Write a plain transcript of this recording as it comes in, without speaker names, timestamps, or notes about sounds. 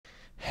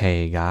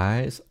Hey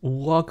guys,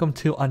 welcome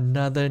to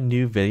another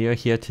new video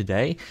here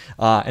today.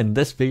 And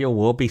this video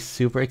will be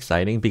super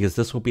exciting because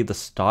this will be the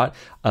start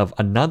of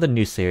another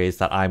new series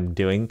that I'm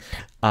doing,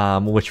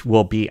 which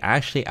will be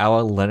actually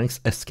our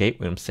Linux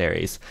escape room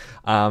series.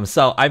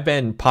 So I've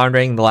been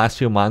pondering the last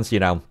few months,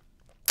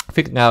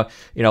 figuring out,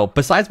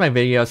 besides my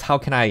videos, how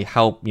can I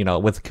help,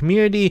 with the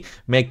community,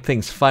 make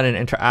things fun and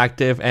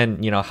interactive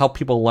and, help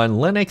people learn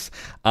Linux,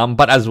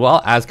 but as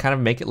well as kind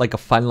of make it like a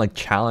fun,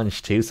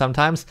 challenge too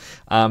sometimes,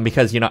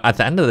 because, at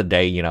the end of the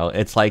day,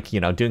 it's like,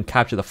 doing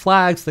capture the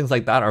flags, things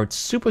like that are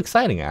super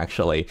exciting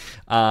actually.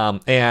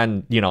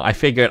 And, I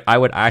figured I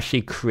would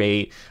actually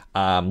create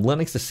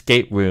Linux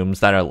escape rooms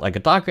that are like a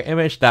Docker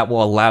image that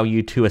will allow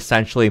you to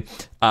essentially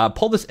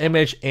pull this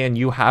image and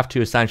you have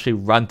to essentially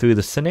run through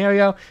the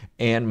scenario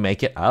and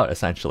make it out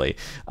essentially.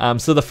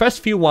 So the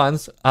first few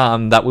ones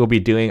that we'll be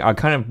doing are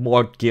kind of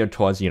more geared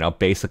towards,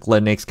 basic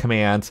Linux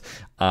commands,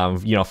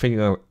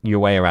 figuring your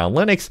way around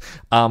Linux.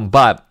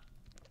 But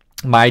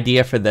my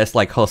idea for this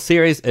whole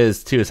series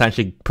is to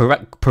essentially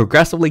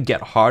progressively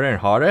get harder and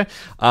harder,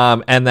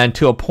 and then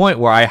to a point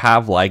where I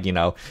have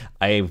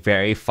a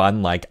very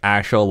fun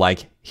actual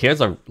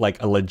here's a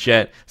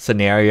legit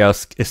scenario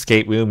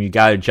escape room. You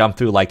gotta jump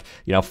through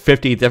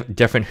 50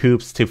 different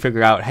hoops to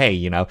figure out,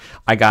 hey,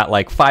 I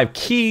got 5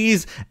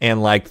 keys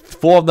and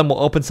 4 of them will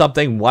open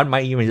something. One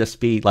might even just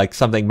be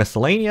something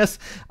miscellaneous,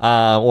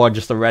 or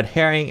just a red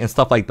herring and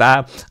stuff like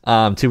that,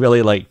 to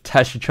really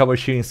test your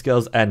troubleshooting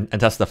skills and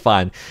test the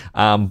fun.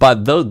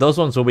 But those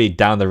ones will be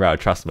down the road,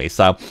 trust me.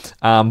 So,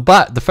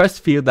 but the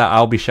first few that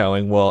I'll be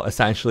showing will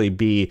essentially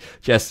be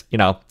just,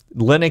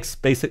 Linux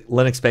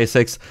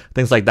basics,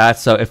 things like that.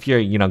 So if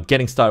you're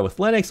getting started with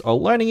Linux or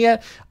learning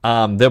it,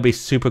 they'll be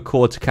super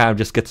cool to kind of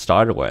just get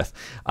started with.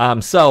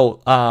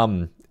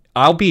 I'll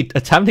be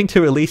attempting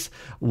to release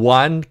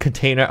 1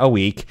 container a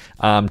week,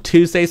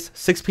 Tuesdays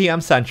 6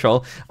 p.m.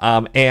 Central,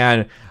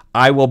 and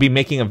I will be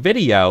making a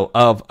video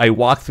of a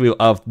walkthrough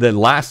of the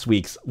last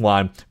week's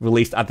one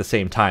released at the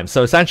same time.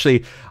 So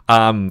essentially,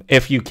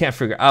 if you can't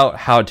figure out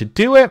how to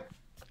do it,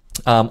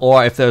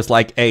 or if there's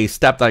a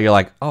step that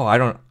you're oh, I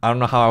don't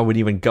know how I would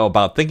even go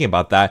about thinking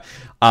about that,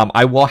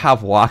 I will have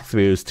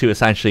walkthroughs to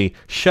essentially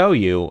show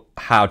you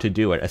how to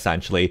do it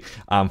essentially,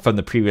 from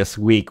the previous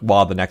week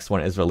while the next one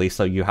is released,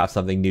 so you have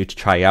something new to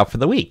try out for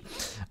the week.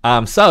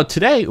 So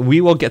today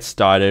we will get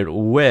started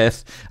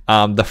with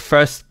the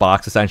first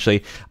box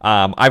essentially.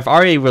 I've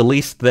already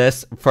released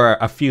this for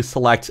a few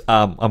select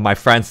of my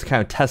friends to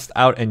kind of test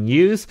out and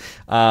use.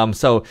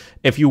 So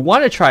if you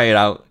want to try it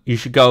out, you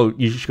should go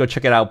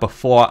check it out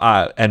before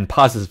and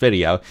pause this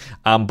video.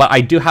 But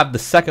I do have the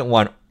second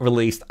one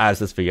released as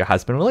this video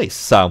has been released.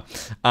 So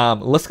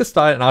let's get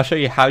started and I'll show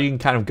you how you can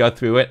kind of go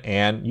through it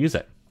and use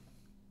it.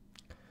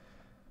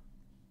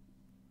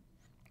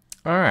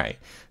 All right.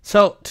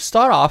 So to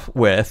start off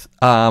with,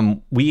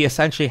 we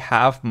essentially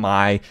have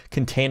my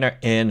container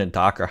in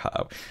Docker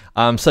Hub.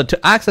 So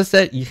to access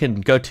it, you can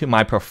go to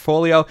my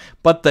portfolio,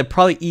 but the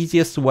probably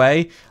easiest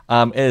way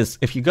is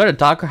if you go to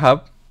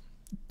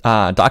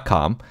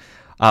dockerhub.com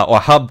or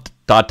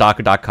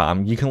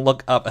hub.docker.com, you can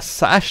look up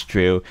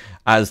 /drew,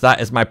 as that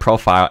is my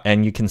profile,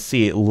 and you can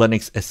see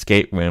Linux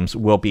escape rooms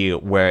will be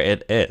where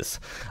it is.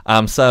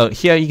 So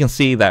here you can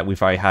see that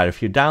we've already had a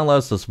few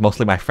downloads. So it's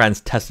mostly my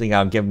friends testing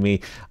out and giving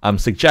me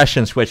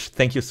suggestions, which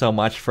thank you so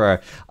much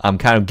for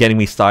kind of getting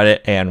me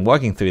started and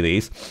working through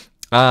these.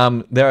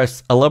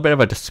 There's a little bit of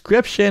a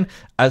description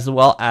as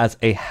well as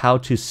a how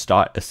to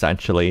start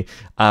essentially.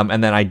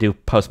 And then I do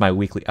post my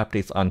weekly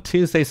updates on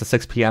Tuesdays at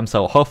 6 p.m.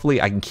 So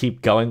hopefully I can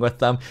keep going with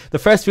them. The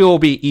first few will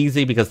be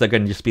easy because they're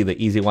going to just be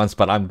the easy ones,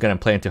 but I'm going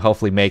to plan to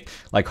hopefully make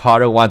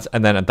harder ones.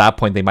 And then at that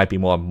point, they might be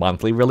more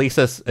monthly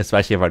releases,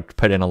 especially if I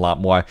put in a lot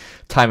more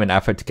time and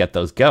effort to get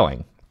those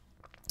going.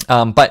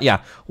 But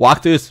yeah,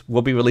 walkthroughs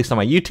will be released on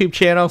my YouTube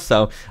channel.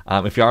 So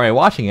if you're already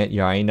watching it,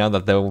 you already know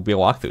that there will be a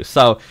walkthrough.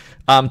 So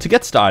to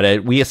get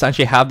started, we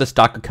essentially have this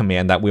Docker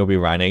command that we'll be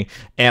running.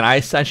 And I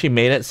essentially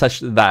made it such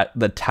that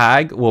the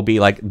tag will be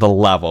the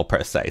level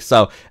per se.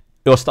 So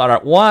it will start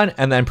at 1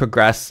 and then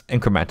progress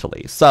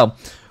incrementally. So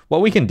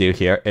what we can do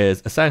here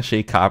is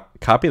essentially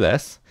copy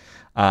this.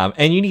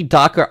 And you need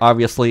Docker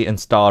obviously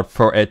installed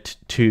for it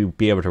to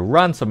be able to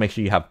run, so make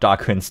sure you have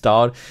Docker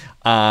installed,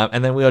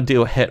 and then we'll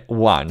do hit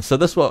 1. So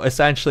this will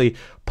essentially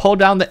pull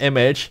down the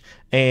image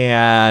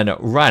and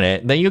run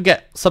it. Then you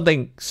get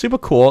something super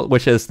cool,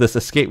 which is this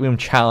escape room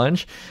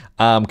challenge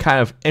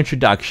kind of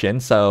introduction.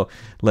 So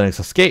Linux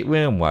escape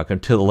room, welcome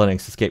to the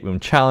Linux escape room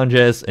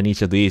challenges. In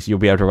each of these, you'll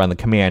be able to run the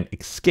command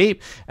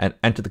escape and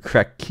enter the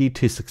correct key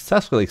to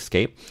successfully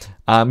escape.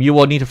 You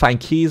will need to find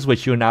keys,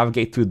 which you'll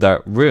navigate through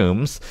the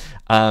rooms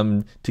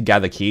to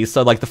gather keys.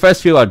 So the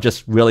first few are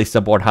just really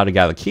simple on how to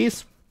gather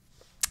keys.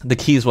 The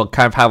keys will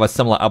kind of have a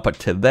similar output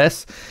to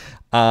this.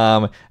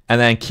 And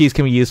then keys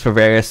can be used for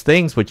various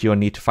things, which you'll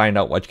need to find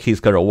out what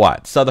keys go to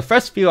what. So the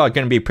first few are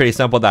going to be pretty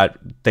simple, that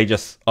they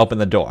just open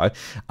the door.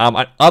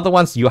 On other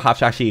ones, you'll have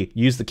to actually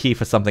use the key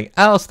for something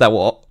else that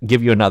will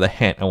give you another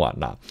hint and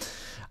whatnot.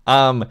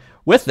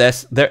 With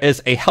this, there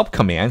is a help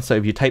command. So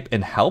if you type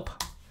in help,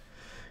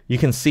 you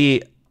can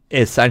see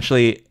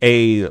essentially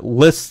a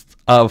list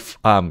of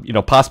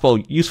possible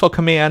useful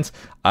commands,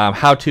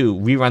 how to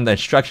rerun the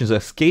instructions to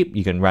escape.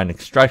 You can run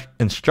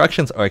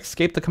instructions or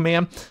escape the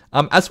command,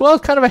 as well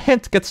as kind of a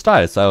hint to get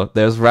started. So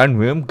there's run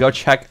room. Go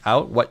check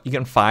out what you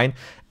can find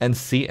and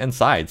see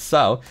inside.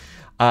 So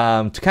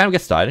to kind of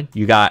get started,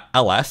 you got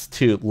ls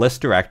to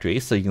list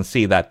directories. So you can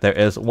see that there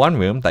is one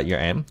room that you're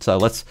in. So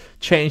let's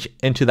change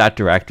into that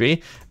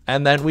directory,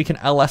 and then we can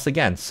ls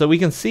again. So we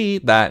can see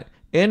that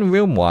in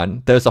room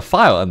 1, there's a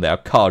file in there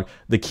called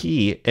the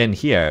key in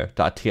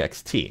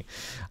here.txt.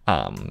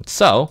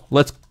 So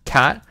let's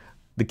cat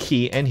the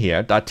key in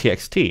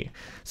here.txt.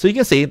 So you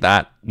can see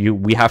that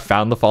we have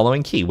found the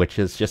following key, which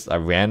is just a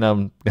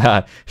random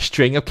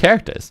string of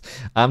characters.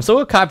 So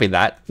we'll copy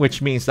that,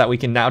 which means that we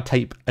can now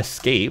type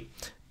escape,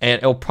 and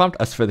it'll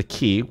prompt us for the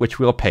key, which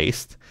we'll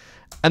paste,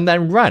 and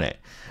then run it.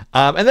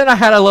 And then I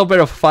had a little bit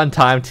of fun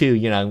time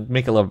to,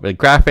 make a little bit of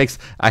graphics.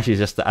 Actually,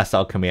 just the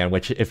SL command,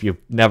 which if you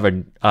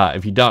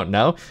don't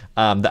know,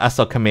 the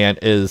SL command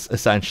is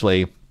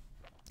essentially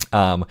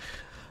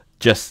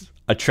just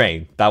a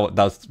train.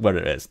 That's what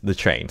it is, the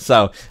train.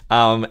 So,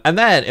 and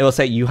then it will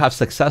say you have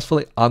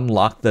successfully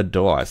unlocked the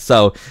door.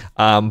 So,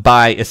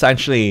 by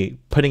essentially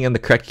putting in the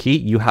correct key,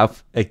 you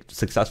have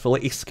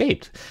successfully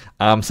escaped.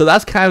 So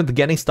that's kind of the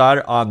getting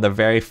started on the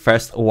very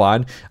first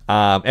one.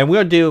 And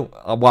we'll do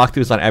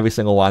walkthroughs on every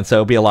single one. So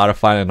it'll be a lot of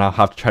fun, and I'll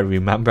have to try to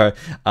remember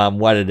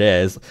what it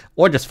is,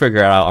 or just figure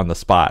it out on the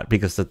spot,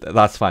 because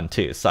that's fun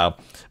too. So,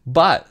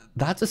 but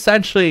that's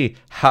essentially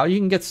how you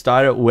can get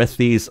started with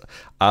these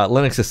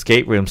Linux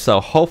escape rooms. So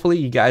hopefully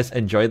you guys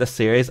enjoy the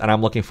series, and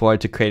I'm looking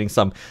forward to creating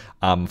some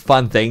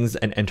fun things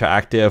and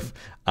interactive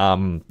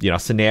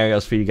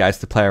scenarios for you guys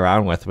to play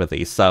around with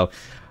these. So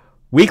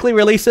weekly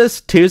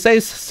releases,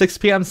 Tuesdays, 6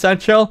 p.m.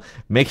 Central.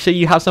 Make sure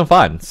you have some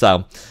fun.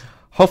 So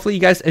hopefully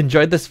you guys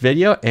enjoyed this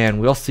video,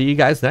 and we'll see you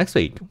guys next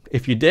week.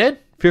 If you did,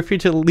 feel free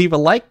to leave a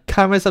like,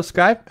 comment,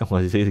 subscribe, and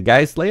we'll see you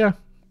guys later.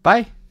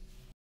 Bye.